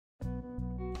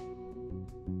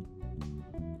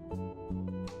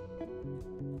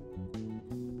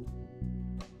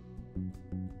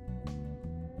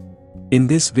In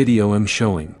this video I'm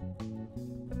showing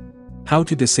how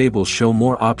to disable Show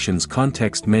More Options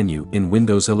context menu in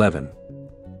Windows 11.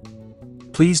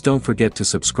 Please don't forget to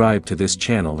subscribe to this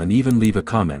channel and even leave a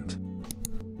comment.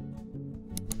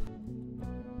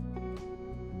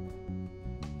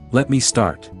 Let me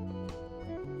start.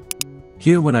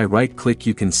 Here when I right-click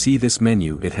you can see this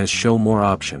menu, it has Show More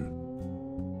option.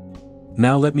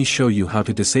 Now let me show you how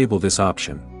to disable this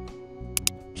option.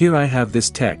 Here I have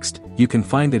this text, you can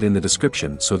find it in the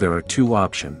description, so there are two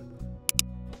options.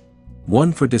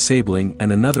 One for disabling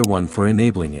and another one for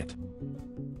enabling it.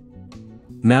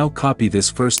 Now copy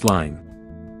this first line.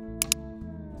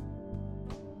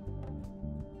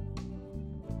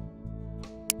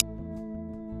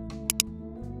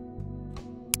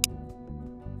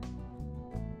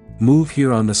 Move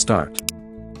here on the start.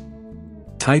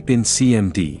 Type in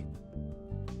CMD.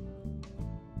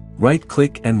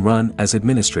 Right-click and run as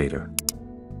administrator.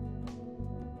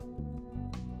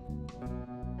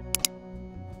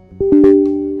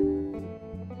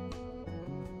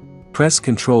 Press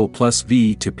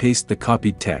Ctrl+V to paste the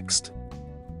copied text.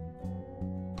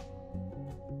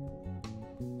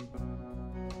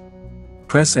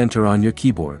 Press Enter on your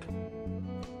keyboard.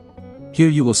 Here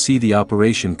you will see the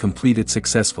operation completed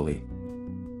successfully.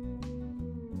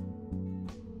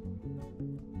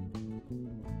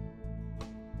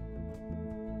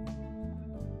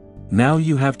 Now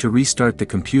you have to restart the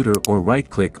computer or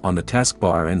right-click on the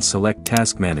taskbar and select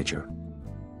Task Manager.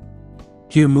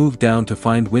 Here move down to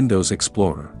find Windows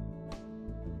Explorer.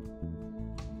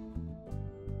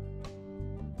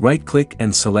 Right-click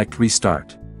and select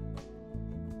Restart.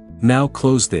 Now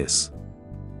close this.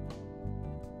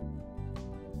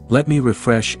 Let me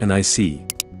refresh and I see.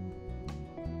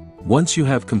 Once you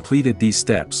have completed these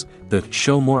steps, the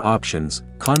Show More Options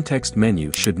context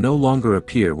menu should no longer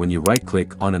appear when you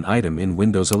right-click on an item in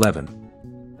Windows 11.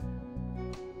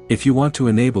 If you want to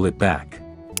enable it back,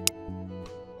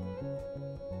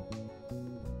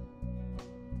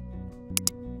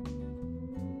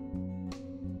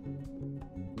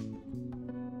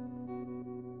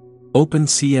 open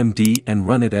CMD and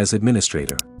run it as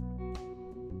administrator.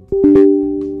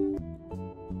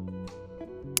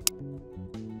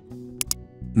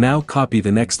 Now copy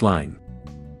the next line.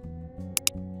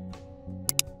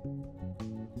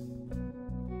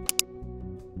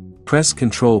 Press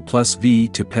Ctrl+V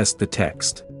to paste the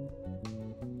text.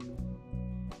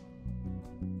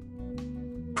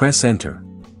 Press Enter.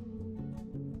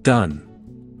 Done.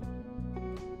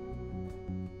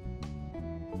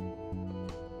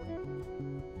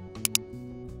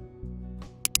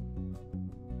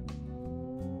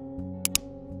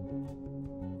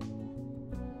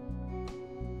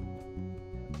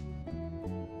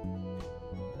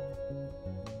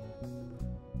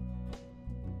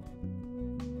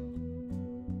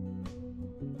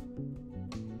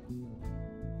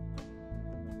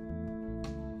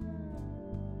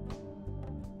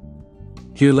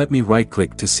 Here let me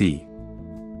right-click to see.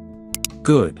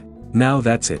 Good. Now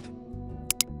that's it.